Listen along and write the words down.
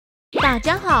大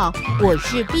家好，我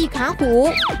是毕卡虎，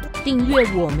订阅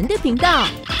我们的频道，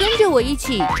跟着我一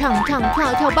起唱唱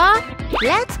跳跳吧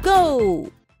 ！Let's go！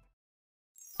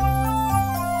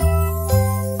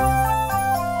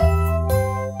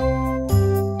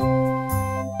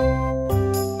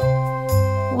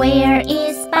 Where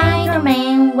is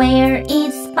Spider-Man? Where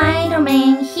is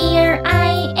Spider-Man? Here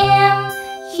I am,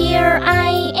 here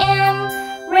I am.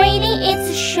 Ready,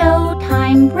 it's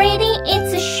showtime. Ready,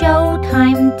 it's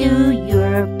showtime. Do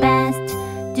your best,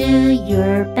 do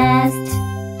your best.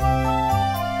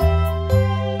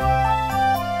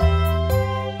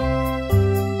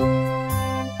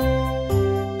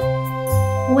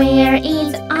 Where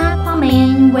is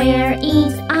Aquaman? Where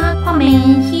is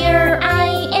Aquaman? Here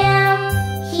I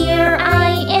am, here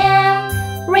I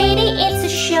am. Ready,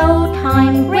 it's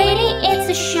showtime. Ready,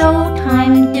 it's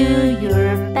showtime. Do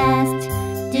your best,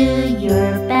 do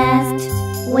your best.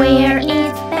 Where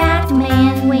is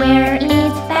Batman? Where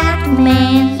is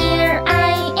Batman? Here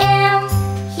I am,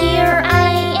 here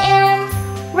I am.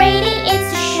 Ready,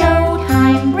 it's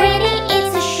showtime. Ready,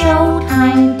 it's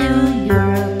showtime. Do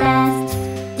your best,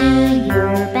 do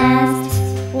your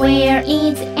best. Where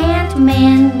is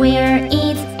Ant-Man? Where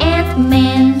is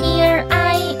Ant-Man? Here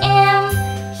I am,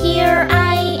 here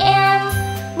I am.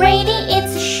 Ready,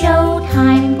 it's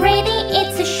showtime. Ready,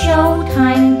 it's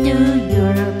showtime. Do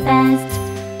your best,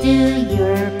 do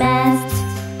your best.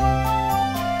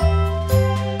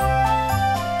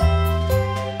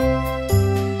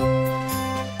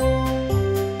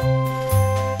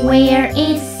 Where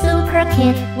is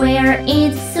Superkid? Where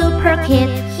is Superkid?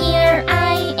 Here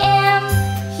I am,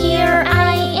 here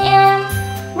I am.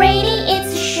 Ready,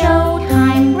 it's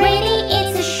showtime. Ready,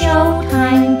 it's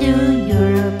showtime. Do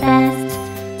your best,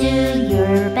 do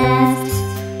your best.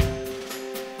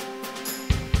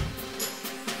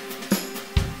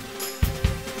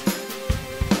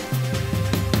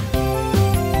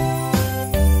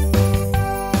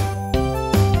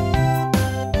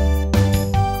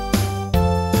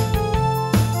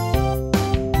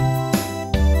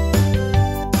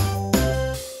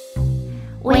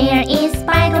 Where is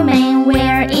Spider-Man?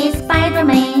 Where is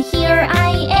Spider-Man? Here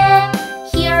I am,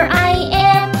 here I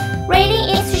am.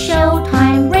 Ready, it's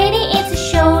showtime. Ready, it's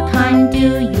showtime.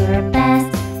 Do your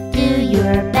best, do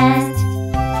your best.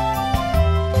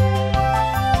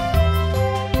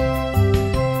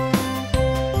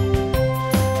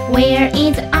 Where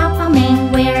is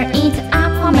Aquaman? Where is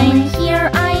Aquaman? Here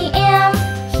I am,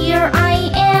 here I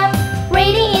am.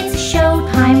 Ready, it's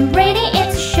showtime. Ready,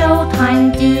 it's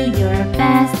showtime. Do your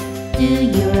best, do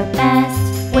your best.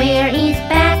 Where is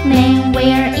Batman?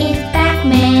 Where is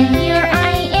Batman? Here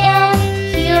I am,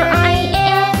 here I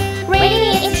am.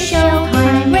 Ready, it's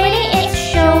showtime. Ready, it's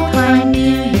showtime. Do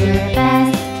your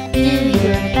best, do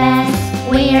your best.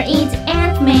 Where is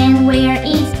Ant-Man? Where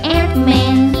is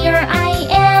Ant-Man? Here I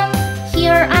am,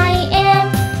 here I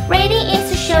am. Ready,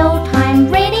 it's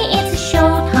showtime. Ready, it's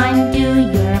showtime. Do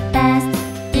your best,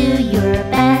 do your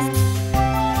best.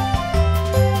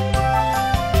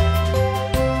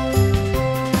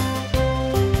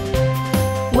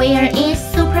 Where is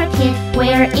Superkid?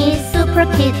 Where is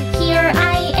Superkid? Here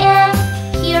I am,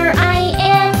 here I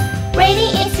am.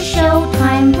 Ready, it's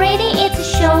showtime. Ready, it's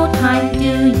showtime.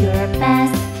 Do your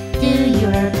best, do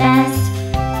your best.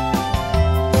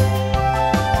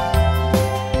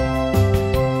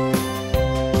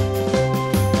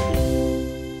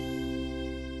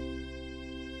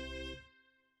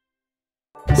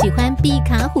喜欢毕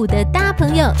卡虎的大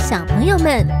朋友、小朋友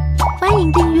们，欢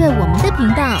迎订阅我们的频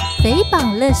道斐宝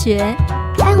乐学，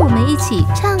和我们一起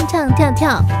唱唱跳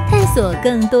跳，探索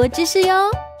更多知识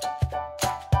哟。